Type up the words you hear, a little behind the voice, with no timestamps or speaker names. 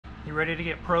You ready to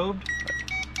get probed?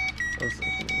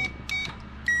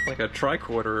 Like a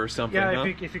tricorder or something, yeah,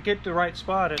 huh? if you get the right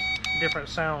spot, it's different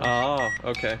sounds. Oh,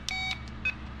 okay.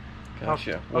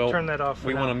 Gotcha. I'll turn that off.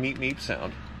 We want a meep meep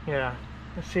sound. Yeah.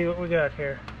 Let's see what we got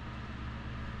here.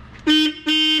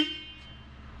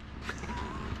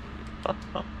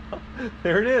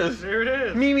 There it is. There it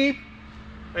is. Meep meep.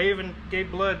 I even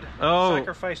gave blood,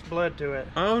 sacrificed blood to it.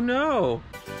 Oh no.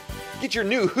 Get your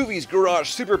new Hoovie's Garage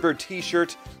Superbird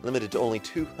t-shirt, limited to only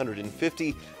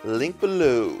 250. Link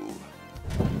below.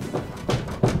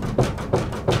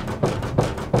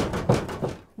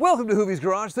 Welcome to Hoovie's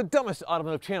Garage, the dumbest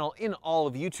automotive channel in all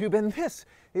of YouTube, and this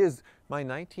is my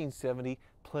 1970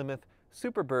 Plymouth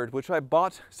Superbird, which I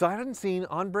bought sight unseen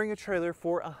on Bring a Trailer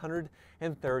for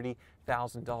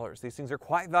 $130,000. These things are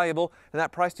quite valuable, and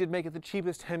that price did make it the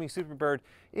cheapest Hemi Superbird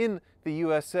in the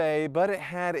USA, but it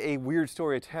had a weird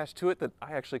story attached to it that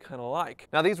I actually kind of like.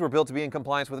 Now, these were built to be in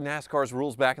compliance with NASCAR's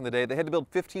rules back in the day. They had to build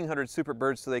 1,500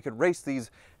 Superbirds so they could race these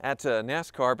at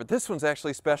NASCAR, but this one's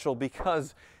actually special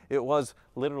because it was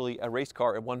literally a race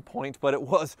car at one point, but it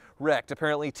was wrecked.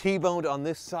 Apparently T-boned on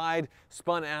this side,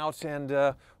 spun out, and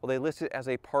well, they list it as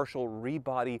a partial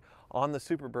rebody on the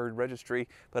Superbird registry,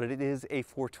 but it is a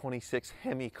 426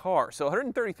 Hemi car. So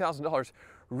 $130,000,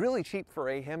 really cheap for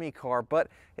a Hemi car, but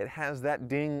it has that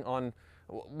ding on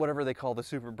whatever they call the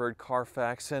Superbird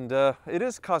Carfax, and it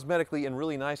is cosmetically in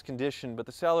really nice condition, but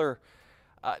the seller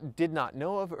did not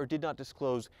know of or did not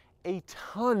disclose a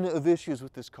ton of issues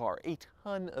with this car, a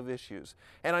ton of issues.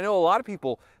 And I know a lot of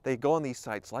people, they go on these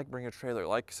sites like Bring a Trailer,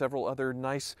 like several other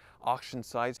nice auction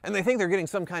sites, and they think they're getting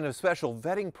some kind of special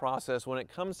vetting process when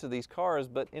it comes to these cars,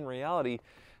 but in reality,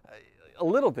 a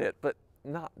little bit, but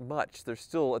not much. They're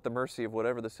still at the mercy of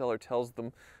whatever the seller tells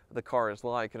them the car is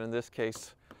like, and in this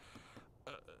case,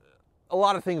 a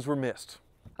lot of things were missed.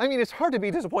 I mean, it's hard to be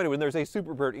disappointed when there's a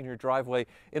Superbird in your driveway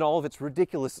in all of its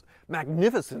ridiculous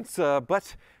magnificence,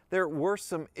 but there were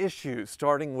some issues,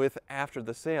 starting with after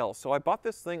the sale. So I bought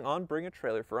this thing on Bring a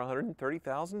Trailer for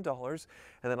 $130,000,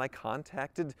 and then I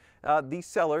contacted the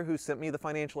seller who sent me the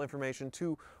financial information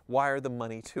to wire the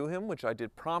money to him, which I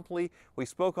did promptly. We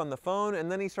spoke on the phone, and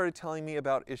then he started telling me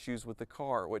about issues with the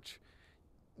car, which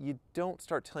you don't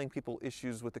start telling people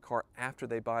issues with the car after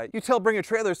they buy it. You tell Bring a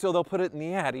Trailer so they'll put it in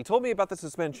the ad. He told me about the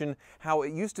suspension, how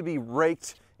it used to be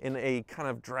raked in a kind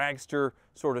of dragster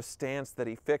sort of stance that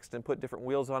he fixed and put different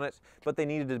wheels on it, but they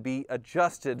needed to be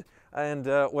adjusted. And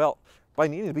well, by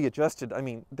needing to be adjusted, I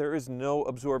mean there is no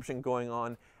absorption going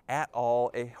on at all,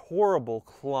 a horrible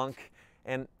clunk,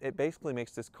 and it basically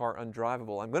makes this car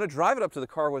undrivable. I'm going to drive it up to the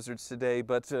Car Wizards today,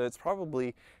 but it's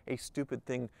probably a stupid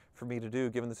thing for me to do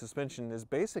given the suspension is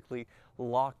basically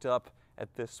locked up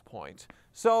at this point.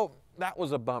 So that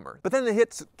was a bummer. But then the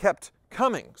hits kept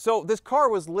coming. So this car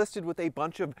was listed with a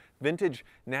bunch of vintage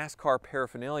NASCAR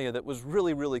paraphernalia that was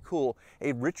really, really cool.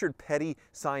 A Richard Petty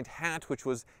signed hat, which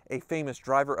was a famous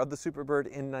driver of the Superbird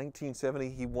in 1970.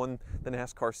 He won the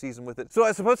NASCAR season with it. So I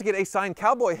was supposed to get a signed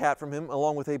cowboy hat from him,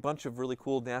 along with a bunch of really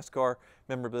cool NASCAR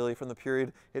memorabilia from the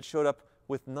period. It showed up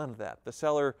with none of that. The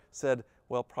seller said,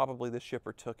 well, probably the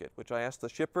shipper took it, which I asked the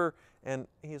shipper, and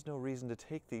he has no reason to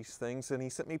take these things. And he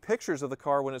sent me pictures of the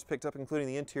car when it's picked up, including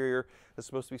the interior that's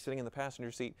supposed to be sitting in the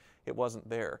passenger seat. It wasn't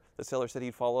there. The seller said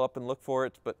he'd follow up and look for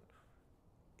it, but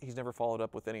he's never followed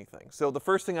up with anything. So the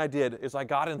first thing I did is I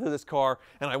got into this car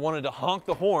and I wanted to honk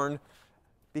the horn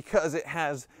because it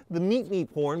has the meep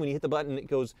meep horn. When you hit the button, it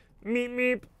goes meep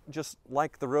meep, just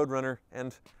like the Roadrunner.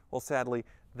 And well, sadly,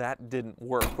 that didn't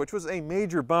work, which was a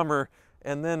major bummer.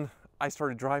 And then I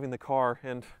started driving the car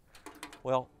and,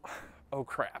 well, oh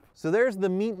crap. So there's the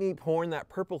meep meep horn, that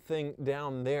purple thing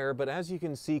down there, but as you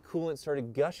can see, coolant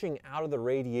started gushing out of the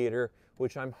radiator,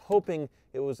 which I'm hoping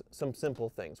it was some simple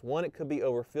things. One, it could be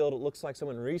overfilled. It looks like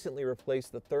someone recently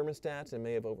replaced the thermostat and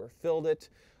may have overfilled it,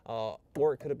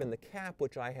 or it could have been the cap,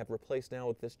 which I have replaced now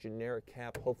with this generic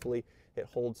cap. Hopefully it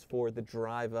holds for the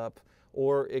drive up,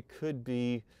 or it could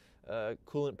be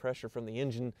coolant pressure from the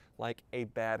engine, like a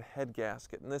bad head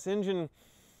gasket. And this engine,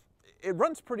 it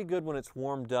runs pretty good when it's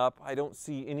warmed up. I don't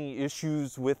see any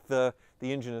issues with the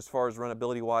engine as far as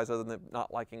runnability wise, other than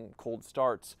not liking cold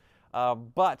starts.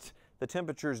 But the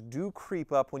temperatures do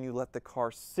creep up when you let the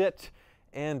car sit,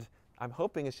 and I'm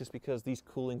hoping it's just because these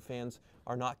cooling fans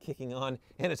are not kicking on,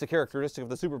 and it's a characteristic of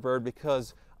the Superbird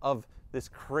because of this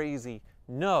crazy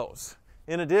nose.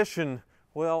 In addition,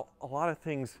 well, a lot of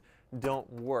things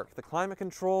don't work. The climate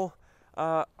control,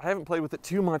 I haven't played with it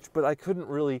too much, but I couldn't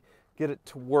really get it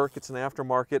to work. It's an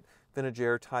aftermarket vintage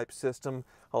air type system.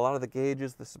 A lot of the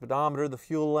gauges, the speedometer, the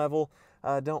fuel level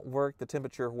don't work. The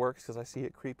temperature works because I see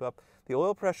it creep up. The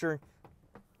oil pressure,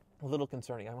 a little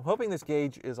concerning. I'm hoping this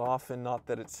gauge is off and not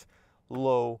that it's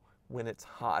low when it's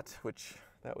hot, which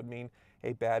that would mean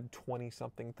a bad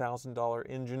 $20-something thousand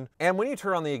engine. And when you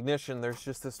turn on the ignition, there's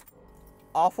just this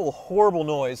awful, horrible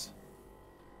noise.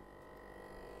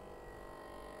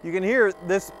 You can hear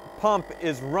this pump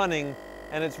is running,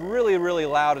 and it's really, really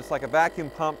loud. It's like a vacuum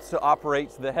pump to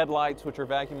operate the headlights, which are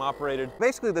vacuum operated.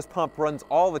 Basically, this pump runs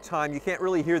all the time. You can't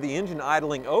really hear the engine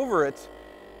idling over it,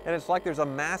 and it's like there's a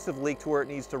massive leak to where it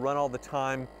needs to run all the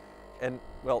time, and,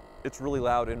 well, it's really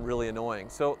loud and really annoying.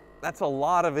 So that's a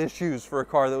lot of issues for a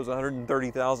car that was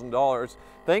 $130,000.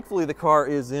 Thankfully, the car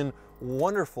is in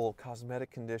wonderful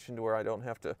cosmetic condition to where I don't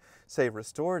have to, say,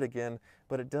 restore it again,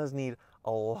 but it does need a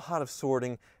lot of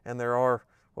sorting, and there are,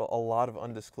 well, a lot of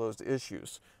undisclosed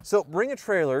issues. So Bring a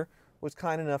Trailer was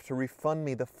kind enough to refund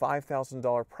me the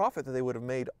 $5,000 profit that they would have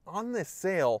made on this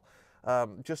sale,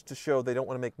 just to show they don't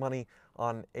want to make money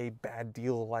on a bad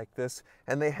deal like this.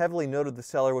 And they heavily noted the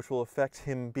seller, which will affect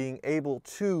him being able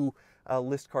to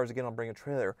list cars again on Bring a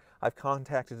Trailer. I've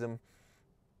contacted him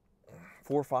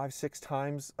 4, 5, 6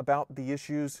 times about the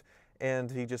issues, and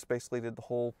he just basically did the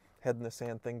whole head in the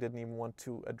sand thing, didn't even want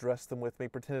to address them with me,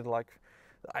 pretended like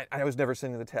I was never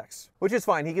sending the text, which is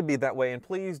fine. He can be that way, and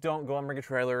please don't go on Bring a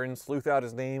Trailer and sleuth out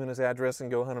his name and his address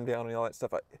and go hunt him down and all that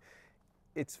stuff.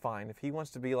 It's fine. If he wants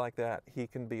to be like that, he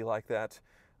can be like that.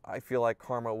 I feel like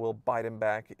karma will bite him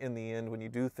back in the end when you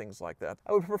do things like that.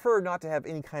 I would prefer not to have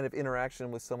any kind of interaction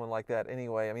with someone like that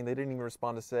anyway. I mean, they didn't even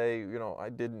respond to say, you know, I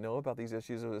didn't know about these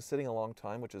issues. It was sitting a long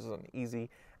time, which is an easy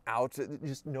out.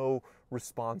 Just no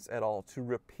response at all to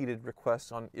repeated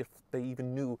requests on if they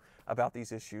even knew about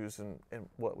these issues and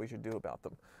what we should do about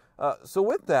them. So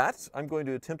with that, I'm going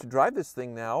to attempt to drive this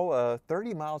thing now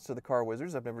 30 miles to the Car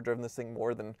Wizards. I've never driven this thing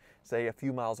more than, say, a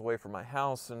few miles away from my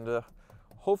house, and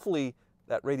hopefully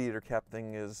that radiator cap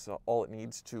thing is all it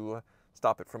needs to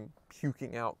stop it from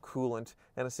puking out coolant.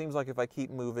 And it seems like if I keep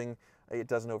moving, it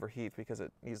doesn't overheat because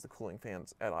it needs the cooling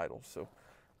fans at idle. So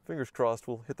fingers crossed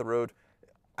we'll hit the road.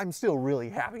 I'm still really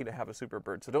happy to have a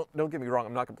Superbird, so don't get me wrong,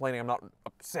 I'm not complaining, I'm not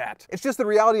upset. It's just the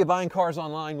reality of buying cars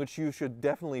online, which you should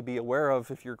definitely be aware of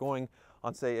if you're going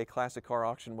on, say, a classic car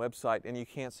auction website and you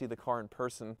can't see the car in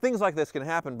person. Things like this can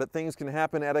happen, but things can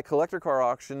happen at a collector car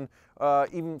auction,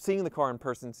 even seeing the car in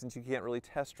person, since you can't really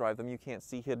test drive them. You can't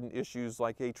see hidden issues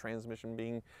like a transmission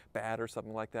being bad or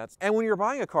something like that. And when you're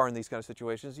buying a car in these kind of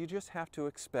situations, you just have to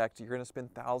expect you're going to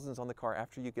spend thousands on the car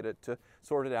after you get it to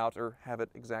sort it out or have it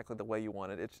exactly the way you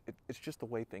want it. It's just the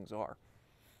way things are.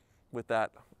 With that,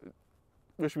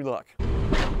 wish me luck.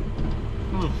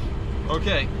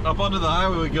 Okay, up onto the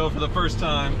highway we go for the first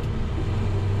time.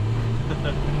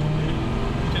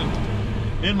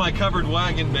 In my covered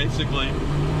wagon, basically,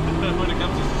 when it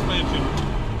comes to suspension.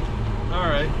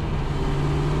 Alright.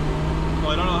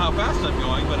 Well, I don't know how fast I'm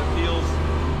going, but it feels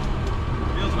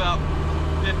about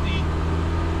 50,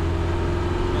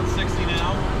 about 60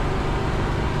 now.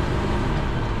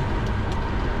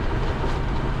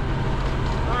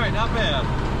 Alright, not bad.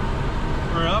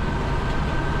 We're up.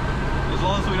 As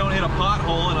long as we don't hit a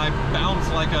pothole and I bounce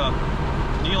like a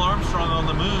Neil Armstrong on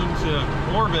the moon to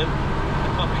orbit,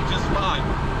 I'll be just fine.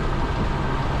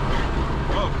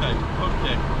 Okay,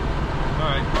 okay.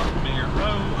 Alright, park me here.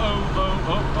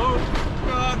 Oh,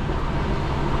 God.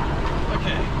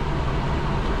 Okay.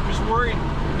 Just worried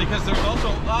because there's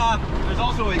also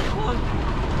a clunk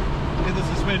in the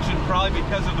suspension, probably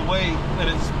because of the way that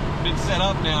it's been set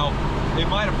up now. It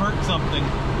might have hurt something.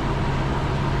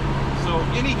 So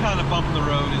any kind of bump in the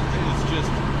road is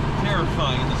just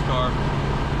terrifying in this car.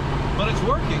 But it's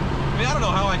working. I mean, I don't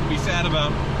know how I can be sad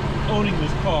about owning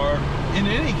this car in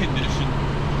any condition.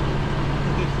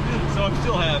 So I'm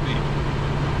still happy.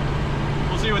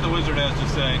 We'll see what the wizard has to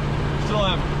say. Still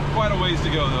have quite a ways to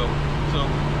go though. So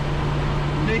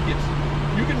make it.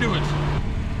 You can do it.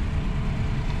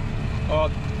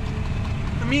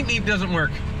 The meat doesn't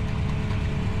work.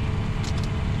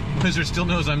 The wizard still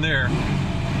knows I'm there.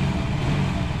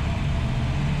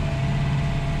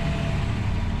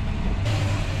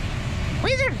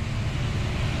 Wizard!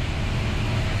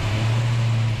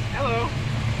 Hello.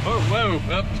 Oh,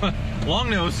 whoa. Long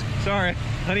nose. Sorry.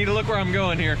 I need to look where I'm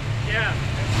going here. Yeah.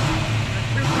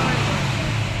 That's 2 times.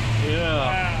 Yeah.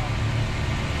 Wow.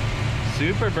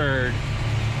 Superbird.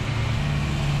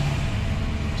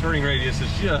 Turning radius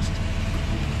is just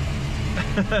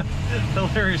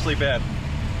hilariously bad.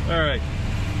 All right.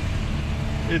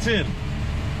 It's in.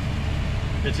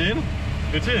 It's in?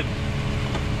 It's in.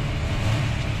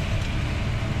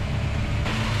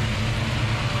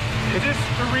 Is this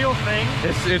the real thing?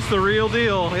 It's the real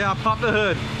deal. Yeah, pop the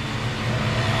hood. Woo!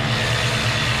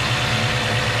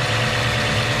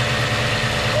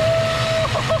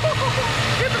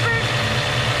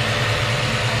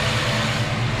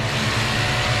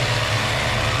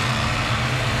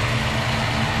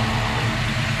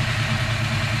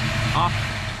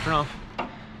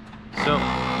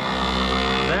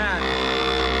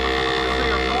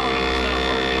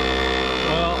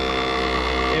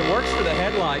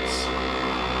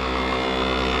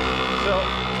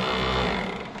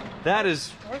 That is...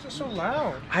 Why is it so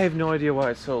loud? I have no idea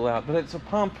why it's so loud, but it's a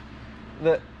pump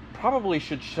that probably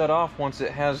should shut off once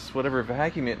it has whatever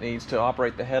vacuum it needs to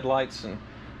operate the headlights and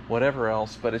whatever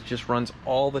else, but it just runs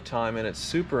all the time and it's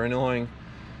super annoying.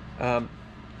 Do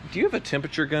you have a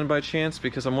temperature gun by chance?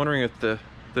 Because I'm wondering if the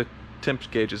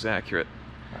temp gauge is accurate.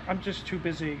 I'm just too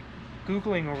busy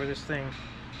Googling over this thing.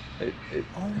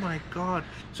 Oh my God.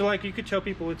 So like you could tell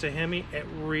people it's a Hemi, it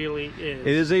really is. It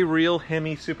is a real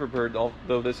Hemi Superbird,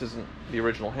 although this isn't the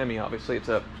original Hemi, obviously. It's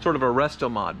a sort of a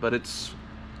resto mod, but it's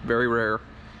very rare.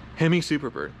 Hemi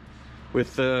Superbird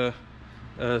with some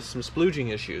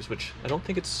splooging issues, which I don't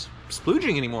think it's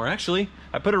splooging anymore, actually.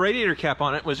 I put a radiator cap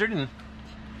on it, Wizard, and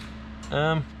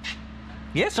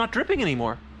yeah, it's not dripping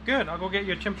anymore. Good, I'll go get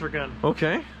you a temperature gun.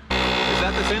 Okay. Is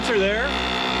that the sensor there?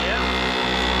 Yeah.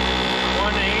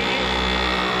 180,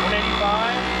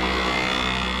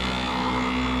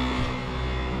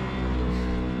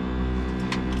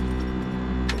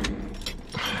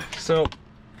 185. So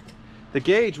the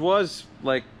gauge was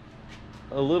like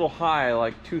a little high,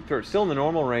 like 2/3, still in the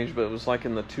normal range, but it was like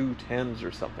in the 210s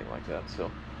or something like that.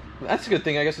 So that's a good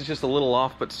thing. I guess it's just a little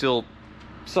off, but still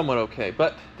somewhat okay.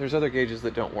 But there's other gauges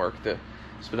that don't work. The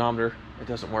speedometer, it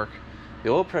doesn't work. The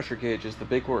oil pressure gauge is the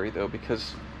big worry though,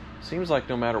 because it seems like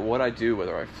no matter what I do,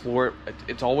 whether I floor it,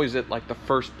 it's always at like the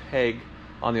first peg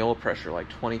on the oil pressure, like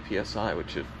 20 psi,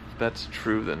 which if that's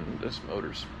true, then this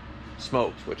motor's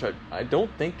smoked, which I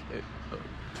don't think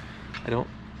I don't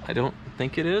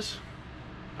think it is.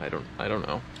 I don't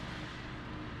know.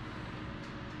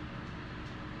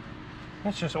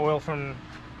 That's just oil from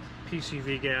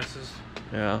PCV gases.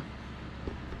 Yeah.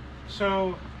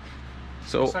 So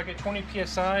it's like at 20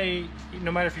 psi,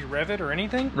 no matter if you rev it or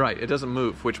anything? Right, it doesn't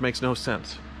move, which makes no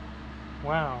sense.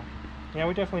 Wow. Yeah,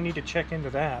 we definitely need to check into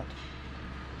that.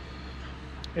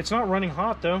 It's not running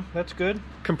hot though, that's good.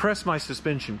 Compress my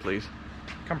suspension, please.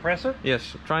 Compress it?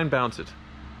 Yes, try and bounce it.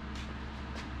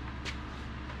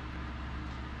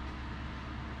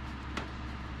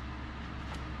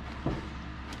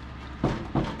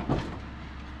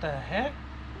 The heck?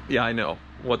 Yeah, I know.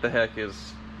 What the heck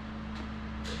is...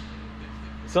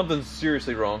 Something's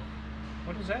seriously wrong.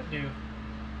 What does that do?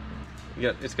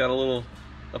 Yeah, it's got a little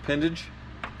appendage.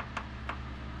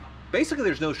 Basically,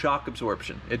 there's no shock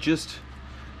absorption. It just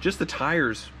the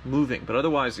tires moving. But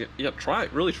otherwise, yeah, try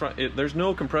it. Really try it. There's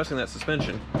no compressing that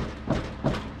suspension.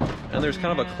 And there's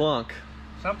kind of a clunk.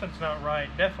 Something's not right.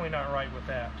 Definitely not right with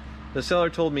that. The seller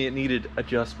told me it needed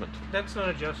adjustment. That's not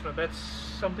adjustment. That's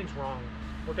something's wrong.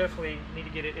 We'll definitely need to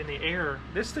get it in the air.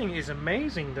 This thing is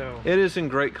amazing, though. It is in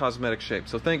great cosmetic shape.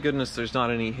 So thank goodness there's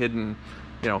not any hidden,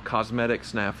 cosmetic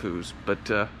snafus.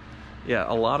 But yeah,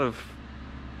 a lot of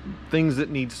things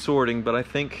that need sorting. But I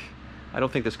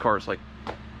don't think this car is like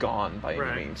gone by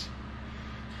any means.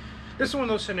 This is one of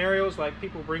those scenarios like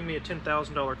people bring me a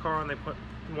 $10,000 car and they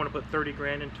want to put 30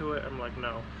 grand into it. I'm like,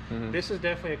 no. Mm-hmm. This is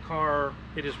definitely a car.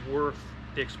 It is worth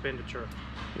the expenditure.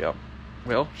 Yep.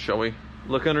 Well, shall we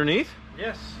look underneath?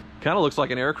 Yes. Kind of looks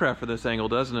like an aircraft for this angle,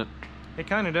 doesn't it? It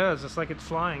kind of does. It's like it's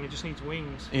flying. It just needs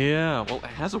wings. Yeah, well, it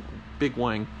has a big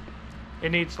wing. It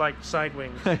needs, like, side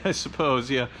wings. I suppose,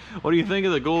 yeah. What do you think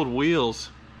of the gold wheels?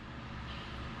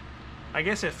 I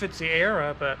guess it fits the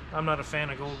era, but I'm not a fan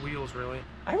of gold wheels, really.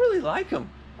 I really like them.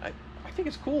 I think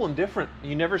it's cool and different.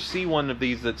 You never see one of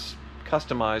these that's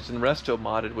customized and resto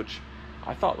modded, which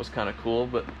I thought was kind of cool,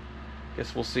 but I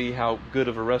guess we'll see how good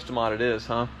of a resto mod it is,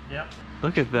 huh? Yep.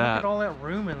 Look at that. Look at all that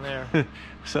room in there.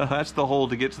 So that's the hole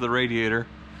to get to the radiator.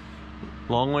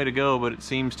 Long way to go, but it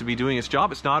seems to be doing its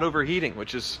job. It's not overheating,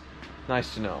 which is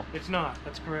nice to know. It's not.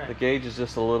 That's correct. The gauge is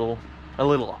just a little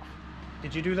off.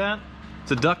 Did you do that?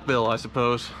 It's a duck bill, I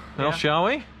suppose. Yeah. Well, shall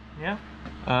we? Yeah.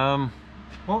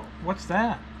 Well, what's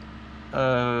that?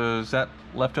 Is that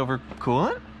leftover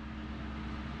coolant?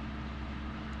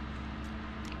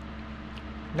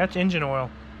 That's engine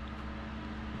oil.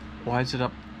 Why is it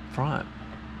up front?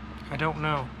 I don't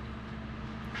know.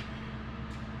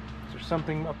 Is there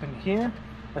something up in here?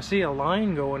 I see a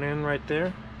line going in right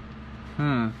there.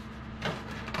 What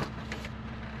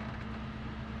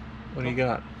do you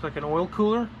got? It's like an oil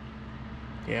cooler.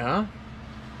 Yeah.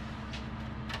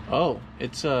 Oh,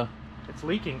 it's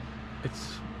leaking.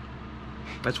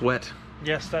 That's wet.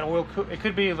 Yes, that oil. It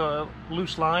could be the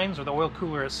loose lines, or the oil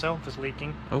cooler itself is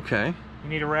leaking. Okay. You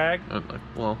need a rag?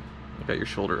 Well, I got your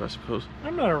shoulder, I suppose.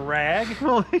 I'm not a rag.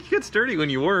 Well, it gets dirty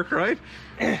when you work, right?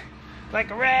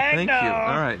 Like a rag? Thank you.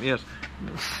 All right, yes.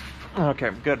 Okay,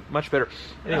 good. Much better.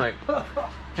 Anyway.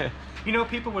 You know,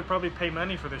 people would probably pay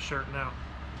money for this shirt now.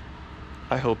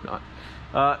 I hope not.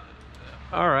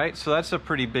 All right, so that's a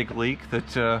pretty big leak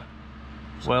that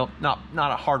Well, not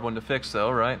a hard one to fix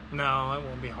though, right? No, it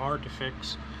won't be hard to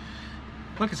fix.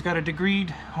 Look, it's got a degreed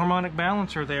harmonic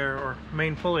balancer there, or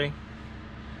main pulley.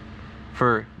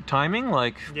 For timing,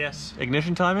 like Yes.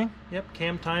 ignition timing? Yep,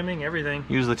 cam timing, everything.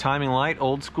 Use the timing light,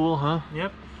 old school, huh?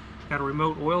 Yep. Got a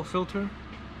remote oil filter.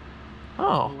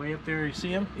 All the Oh, way up there, you see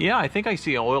him? yeah, I think I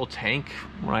see an oil tank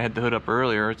when I had the hood up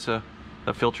earlier. It's the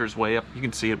filter's way up. You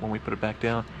can see it when we put it back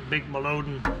down. Big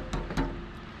Meloden.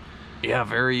 Yeah,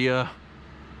 very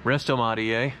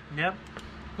resto-modi, eh? Yep.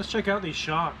 Let's check out these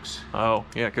shocks. Oh,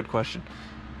 yeah, good question.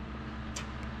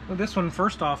 Well, this one,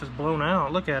 first off, is blown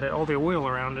out. Look at it, all the oil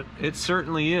around it. It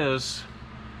certainly is.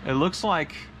 It looks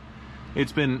like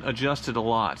it's been adjusted a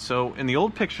lot. So in the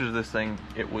old pictures of this thing,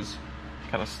 it was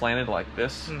kind of slanted like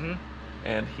this,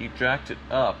 and he jacked it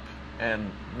up,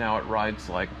 and now it rides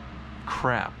like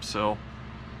crap. So,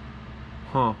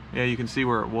 yeah, you can see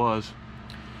where it was.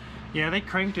 Yeah, they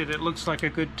cranked it. It looks like a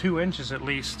good 2 inches at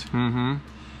least. Mm-hmm.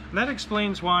 And that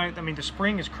explains why, I mean, the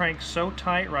spring is cranked so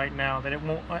tight right now that it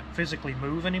won't physically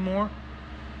move anymore.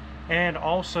 And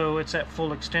also, it's at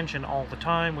full extension all the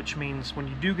time, which means when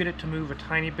you do get it to move a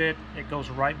tiny bit, it goes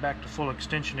right back to full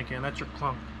extension again. That's your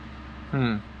clunk.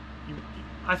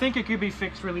 I think it could be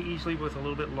fixed really easily with a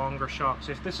little bit longer shocks,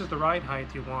 if this is the ride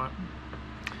height you want.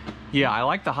 Yeah, I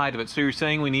like the height of it. So you're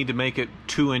saying we need to make it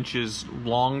 2 inches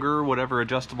longer, whatever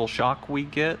adjustable shock we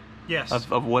get? Yes.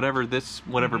 Of whatever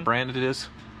brand it is?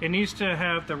 It needs to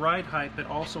have the ride height, but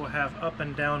also have up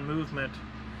and down movement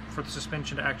for the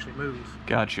suspension to actually move.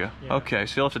 Gotcha. Yeah. Okay,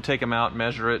 so you'll have to take them out,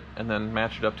 measure it, and then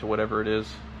match it up to whatever it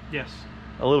is. Yes.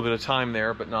 A little bit of time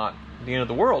there, but not the end of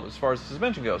the world as far as the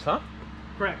suspension goes, huh?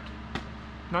 Correct.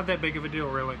 Not that big of a deal,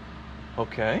 really.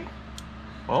 Okay.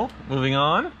 Well, moving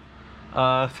on.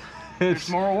 There's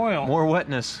more oil. More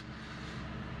wetness.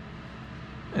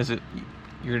 Is it...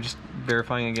 You're just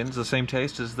verifying again? Is it the same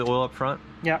taste as the oil up front?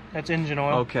 Yeah, that's engine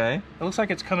oil. Okay. It looks like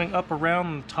it's coming up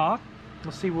around the top.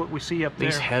 Let's see what we see up there.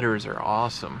 These headers are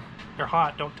awesome. They're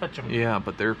hot. Don't touch them. Yeah,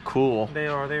 but they're cool. They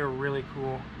are. They are really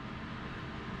cool.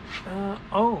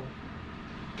 Oh,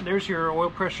 there's your oil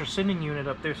pressure sending unit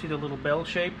up there. See the little bell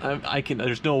shape? I can.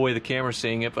 There's no way the camera's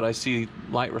seeing it, but I see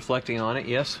light reflecting on it.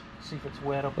 Yes. See if it's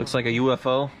wet up. Looks like a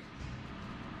UFO.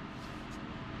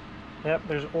 Yep.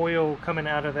 There's oil coming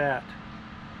out of that.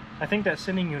 I think that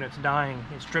sending unit's dying.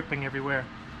 It's dripping everywhere.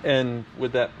 And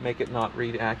would that make it not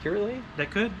read accurately?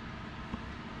 That could.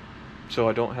 So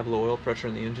I don't have low oil pressure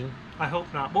in the engine? I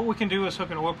hope not. What we can do is hook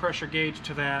an oil pressure gauge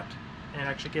to that and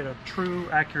actually get a true,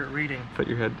 accurate reading. Put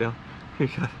your head down. You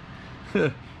got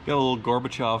a little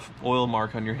Gorbachev oil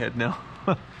mark on your head now.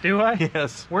 Do I?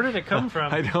 Yes. Where did it come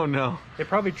from? I don't know. It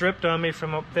probably dripped on me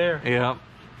from up there. Yeah.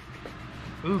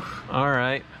 Oof. All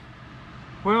right.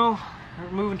 Well,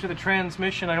 we're moving to the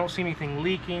transmission. I don't see anything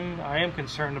leaking. I am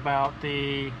concerned about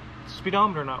the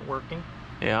speedometer not working.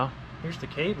 Yeah. Here's the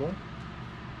cable.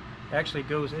 It actually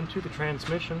goes into the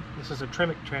transmission. This is a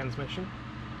Tremec transmission.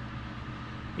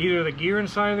 Either the gear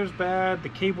inside there's bad, the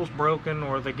cable's broken,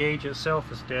 or the gauge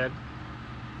itself is dead.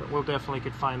 But we'll definitely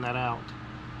could find that out.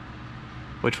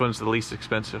 Which one's the least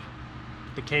expensive?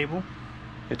 The cable.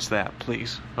 It's that,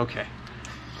 please. Okay.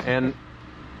 And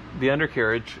the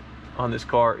undercarriage on this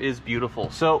car is beautiful.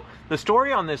 So the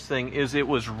story on this thing is it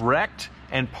was wrecked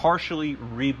and partially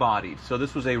rebodied. So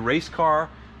this was a race car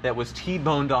that was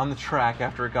T-boned on the track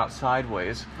after it got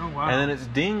sideways. Oh, wow. And then it's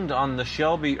dinged on the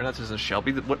Shelby, or that's a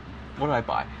Shelby, what did I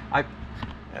buy?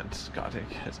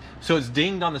 So it's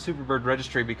dinged on the Superbird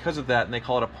registry because of that, and they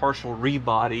call it a partial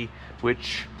rebody,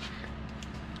 which,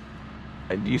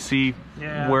 you see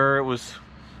where it was?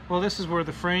 Well, this is where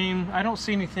the frame, I don't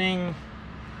see anything.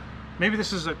 Maybe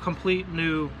this is a complete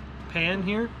new pan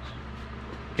here.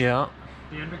 Yeah.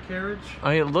 The undercarriage.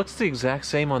 It looks the exact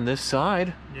same on this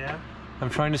side. Yeah. I'm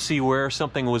trying to see where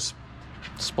something was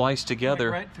spliced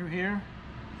together. Like right through here.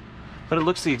 But it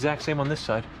looks the exact same on this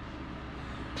side.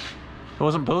 It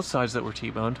wasn't both sides that were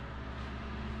T-boned.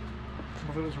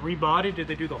 If it was rebodied, did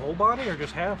they do the whole body or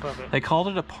just half of it? They called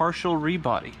it a partial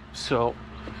rebody. So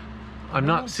I'm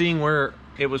not seeing where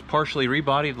it was partially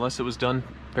rebodied unless it was done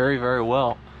very, very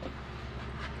well.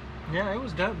 Yeah, it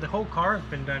was done. The whole car has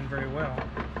been done very well.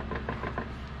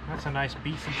 That's a nice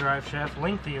beefy drive shaft,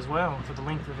 lengthy as well for the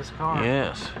length of this car.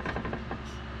 Yes.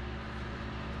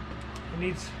 It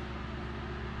needs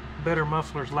better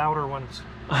mufflers, louder ones.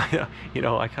 You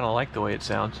know, I kind of like the way it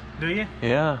sounds. Do you?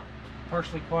 Yeah.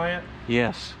 Partially quiet?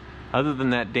 Yes. Other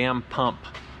than that damn pump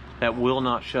that will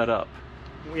not shut up.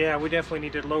 Yeah, we definitely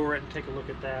need to lower it and take a look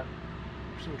at that.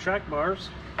 Some track bars.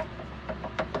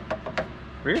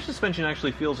 Rear suspension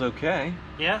actually feels okay.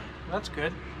 Yeah, that's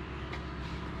good.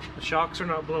 The shocks are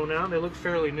not blown out. They look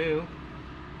fairly new.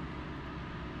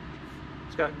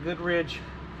 It's got Goodridge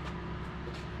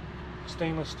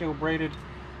stainless steel braided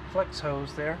flex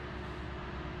hose there.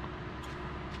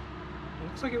 It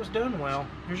looks like it was done well.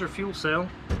 Here's your fuel cell.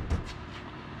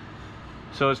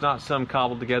 So it's not some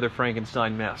cobbled together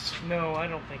Frankenstein mess. No, I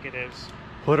don't think it is.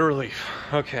 What a relief.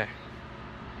 Okay.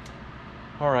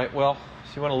 All right, well,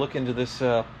 so you want to look into this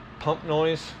pump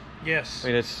noise? Yes. I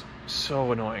mean, it's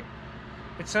so annoying.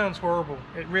 It sounds horrible.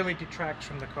 It really detracts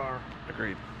from the car.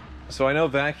 Agreed. So I know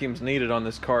vacuum's needed on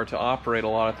this car to operate a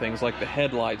lot of things, like the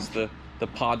headlights, the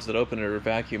pods that open it are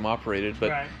vacuum operated, but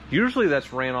right. Usually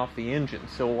that's ran off the engine.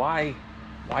 So why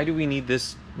do we need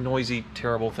this noisy,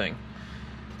 terrible thing?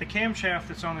 The camshaft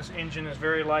that's on this engine is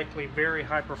very likely very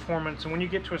high performance, and when you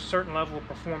get to a certain level of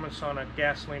performance on a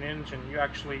gasoline engine, you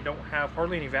actually don't have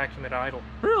hardly any vacuum at idle.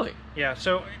 Really? Yeah,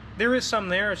 so there is some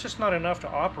there. It's just not enough to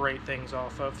operate things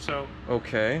off of, so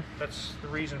okay. That's the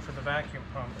reason for the vacuum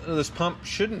pump. This pump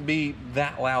shouldn't be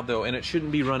that loud, though, and it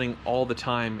shouldn't be running all the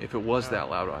time if it was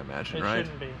that loud, I imagine, right? It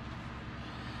shouldn't be.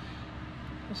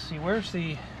 Let's see, where's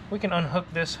the... We can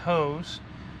unhook this hose.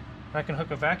 I can hook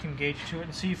a vacuum gauge to it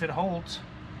and see if it holds.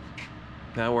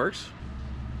 That works.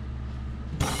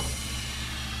 You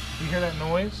hear that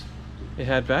noise? It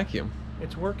had vacuum.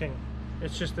 It's working.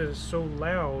 It's just that it's so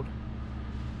loud.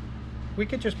 We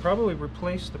could just probably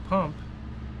replace the pump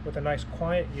with a nice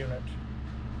quiet unit.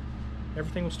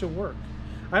 Everything will still work.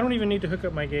 I don't even need to hook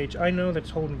up my gauge. I know that's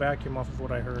holding vacuum off of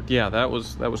what I heard. Yeah, that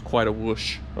was quite a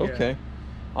whoosh. Okay. Yeah.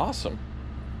 Awesome.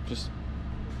 Just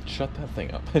shut that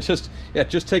thing up.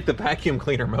 Just take the vacuum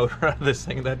cleaner motor out of this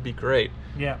thing. That'd be great.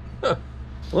 Yeah.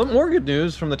 Well, more good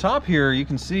news from the top here. You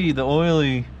can see the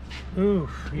oily. Ooh,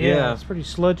 yeah, it's pretty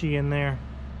sludgy in there.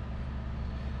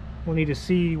 We'll need to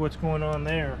see what's going on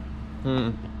there.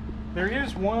 There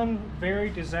is one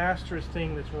very disastrous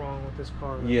thing that's wrong with this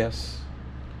car, though. Yes,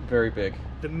 very big.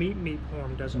 The meep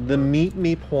horn doesn't The work.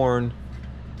 meep horn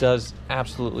does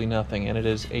absolutely nothing, and it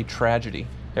is a tragedy.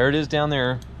 There it is down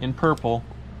there in purple.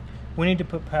 We need to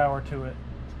put power to it.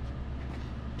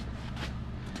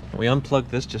 We unplug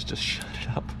this just to shut it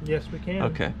up. Yes, we can.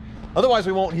 Okay. Otherwise,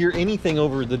 we won't hear anything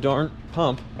over the darn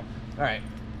pump. All right.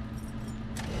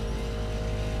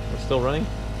 We're still running?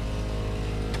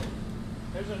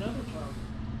 There's another pump.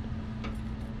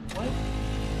 What?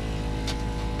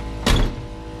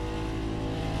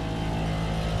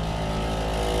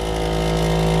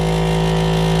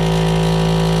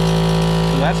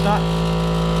 So that's not...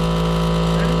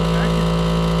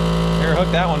 Here,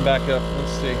 hook that one back up.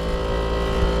 Let's see.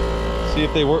 See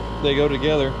if they work. They go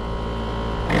together.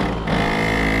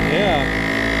 Yeah.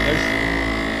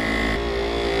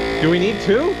 Do we need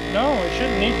two? No, it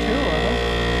shouldn't need two of them.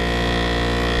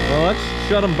 Well, let's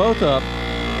shut them both up.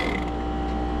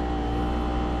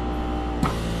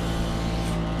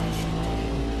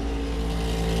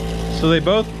 So they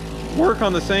both work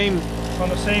on the same... On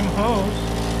the same hose.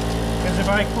 Because if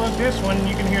I plug this one,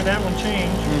 you can hear that one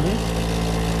change.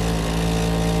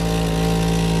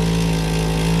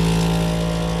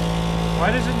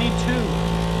 Why does it need two?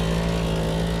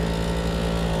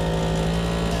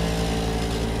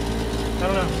 I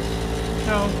don't know.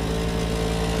 No.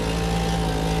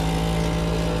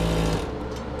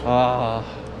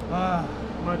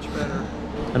 Much better.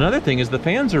 Another thing is the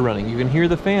fans are running. You can hear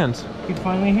the fans. You can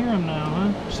finally hear them now,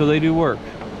 huh? So they do work.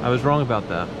 I was wrong about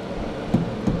that.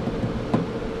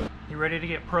 You ready to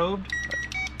get probed?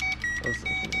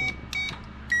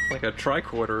 Like a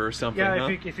tricorder or something, Yeah, huh?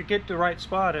 if you get the right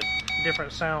spot, it's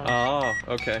different sounds. Oh,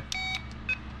 okay.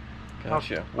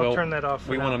 Gotcha. I'll turn that off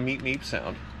for We now. want a meep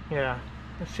sound. Yeah.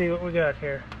 Let's see what we got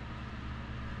here.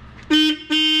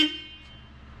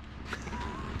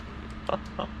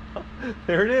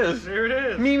 There it is. There it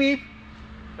is. Meep meep.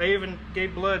 I even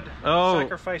gave blood,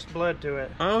 sacrificed blood to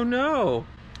it. Oh no.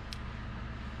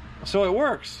 So it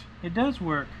works. It does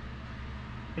work.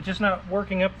 It's just not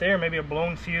working up there. Maybe a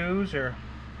blown fuse or...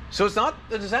 So it's not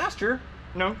a disaster.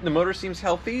 No. The motor seems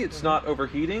healthy. It's not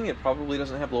overheating. It probably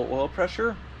doesn't have low oil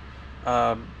pressure.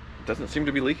 It doesn't seem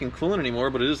to be leaking coolant anymore,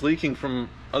 but it is leaking from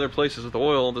other places with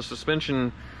oil. The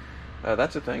suspension,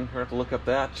 that's a thing. We're going to have to look up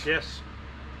that. Yes.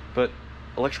 But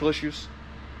electrical issues,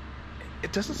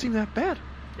 it doesn't seem that bad.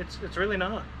 It's really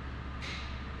not.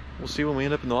 We'll see when we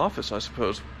end up in the office, I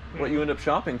suppose. What you end up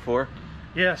shopping for.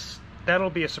 Yes, that'll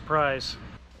be a surprise.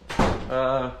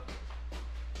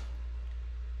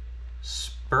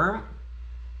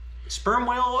 Sperm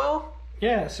whale oil?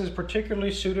 Yeah, it says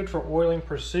particularly suited for oiling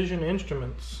precision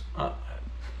instruments.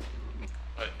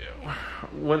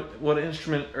 what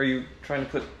instrument are you trying to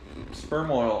put sperm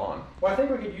oil on? Well, I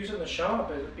think we could use it in the shop.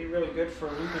 It'd be really good for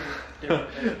lubing different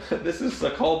things. This is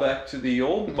a callback to the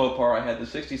old Mopar I had, the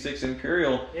 66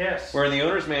 Imperial. Yes. Where in the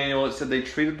owner's manual it said they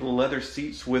treated the leather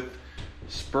seats with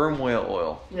sperm whale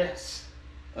oil. Yes.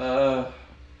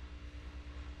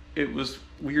 It was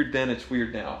weird then, it's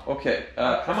weird now. Okay,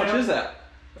 how much is that?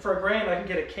 For $1,000, I can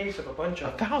get a case of a bunch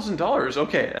of them. $1,000,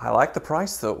 okay. I like the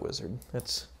price though, Wizard.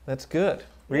 That's good.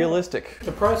 Realistic.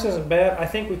 The price isn't bad. I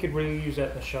think we could really use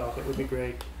that in the shop. It would be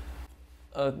great.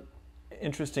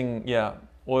 Interesting, yeah,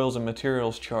 oils and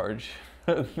materials charge.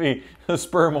 the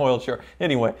sperm oil charge.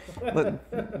 Anyway.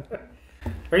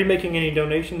 Are you making any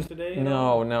donations today?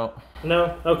 No.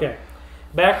 No? Okay.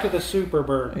 Back to the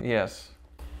Superbird. Yes.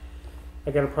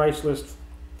 I got a price list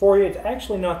for you. It's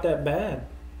actually not that bad.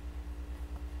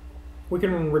 We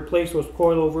can replace those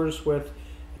coilovers with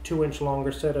a 2-inch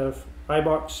longer set of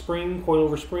iBox spring,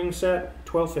 coilover spring set,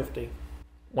 $1,250.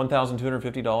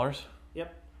 $1,250?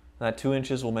 Yep. That 2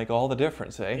 inches will make all the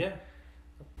difference, eh? Yeah.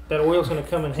 That oil's going to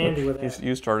come in handy with that.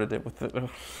 You started it with the...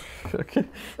 Okay.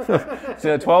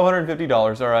 So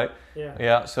 $1,250, all right. Yeah.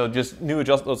 Yeah, so just new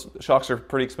adjust. Those shocks are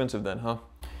pretty expensive then, huh?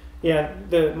 Yeah,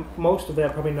 most of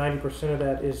that, probably 90% of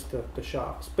that is the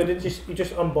shocks. But you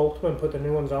just unbolt them and put the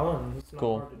new ones on. It's not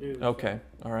cool. hard to do. Okay,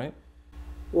 all right.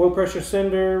 Oil pressure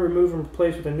sender, remove and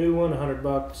replace with a new one,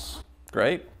 $100.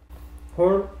 Great.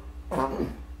 Horn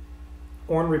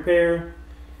repair,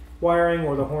 wiring,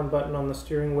 or the horn button on the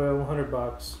steering wheel,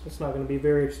 $100. It's not going to be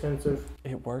very expensive.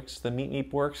 It works. The meat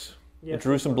neep works. Yes, it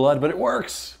drew some blood, but it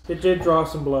works. It did draw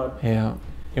some blood. Yeah.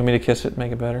 You want me to kiss it,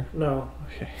 make it better? No.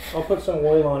 Okay. I'll put some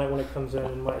oil on it when it comes in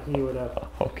and might heal it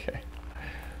up. Okay.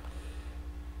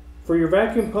 For your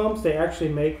vacuum pumps, they actually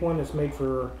make one that's made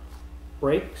for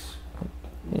brakes,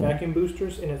 vacuum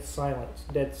boosters, and it's silent. It's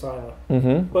dead silent.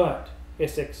 Mm-hmm. But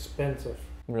it's expensive.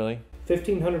 Really?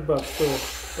 $1,500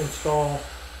 to install,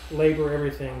 labor,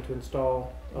 everything to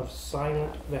install a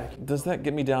silent vacuum. Does that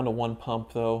get me down to one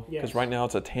pump though? Yes. Because right now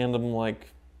it's a tandem, like,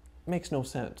 makes no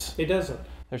sense. It doesn't.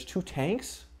 There's 2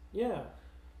 tanks? Yeah.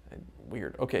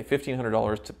 Weird. Okay,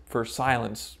 $1,500 for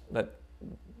silence.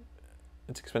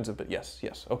 It's expensive, but yes,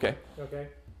 okay. Okay.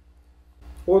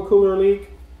 Oil cooler leak,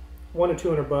 $100 to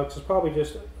 $200. It's probably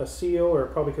just a seal, or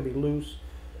it probably could be loose.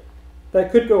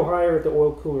 That could go higher if the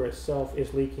oil cooler itself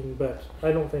is leaking, but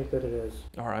I don't think that it is.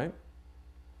 All right.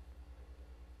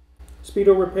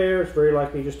 Speedo repair is very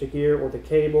likely just a gear or the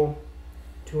cable,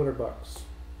 $200.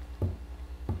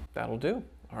 That'll do.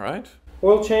 All right.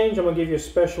 Oil change, I'm gonna give you a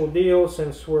special deal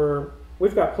since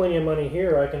we've got plenty of money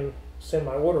here. I can send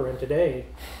my order in today.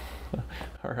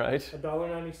 All right.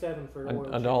 $1.97 for an oil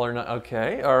change. $1.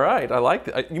 Okay. All right. I like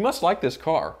it. You must like this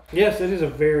car. Yes, it is a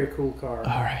very cool car.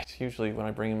 All right. Usually when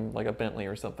I bring him like a Bentley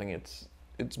or something, it's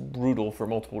brutal for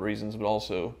multiple reasons, but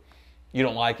also you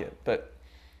don't like it. But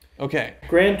okay.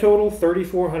 Grand total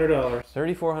 $3,400.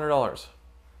 $3,400.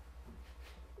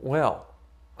 Well,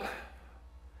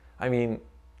 I mean,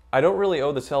 I don't really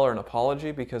owe the seller an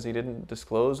apology because he didn't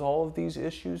disclose all of these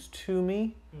issues to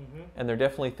me. Mm-hmm. And they're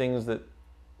definitely things that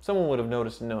someone would have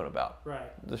noticed and known about.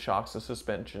 Right. The shocks, the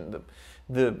suspension,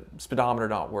 the speedometer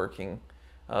not working,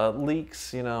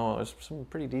 leaks, there's some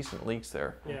pretty decent leaks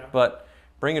there. Yeah. But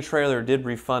Bring a Trailer did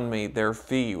refund me their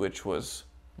fee, which was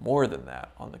more than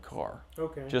that on the car.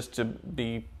 Okay. Just to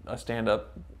be a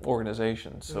stand-up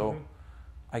organization. So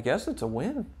I guess it's a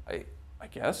win. I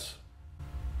guess.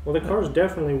 Well, the car's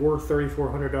definitely worth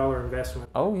 $3,400 investment.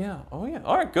 Oh yeah. All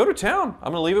right, go to town.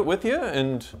 I'm gonna leave it with you,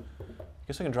 and I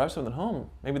guess I can drive something home.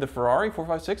 Maybe the Ferrari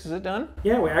 456. Is it done?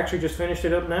 Yeah, we actually just finished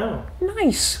it up now.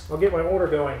 Nice. I'll get my order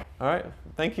going. All right.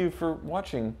 Thank you for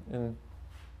watching, and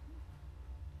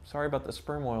sorry about the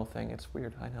sperm oil thing. It's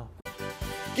weird. I know.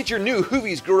 Get your new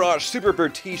Hoovie's Garage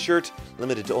Superbird t-shirt,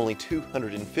 limited to only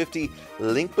 250.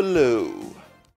 Link below.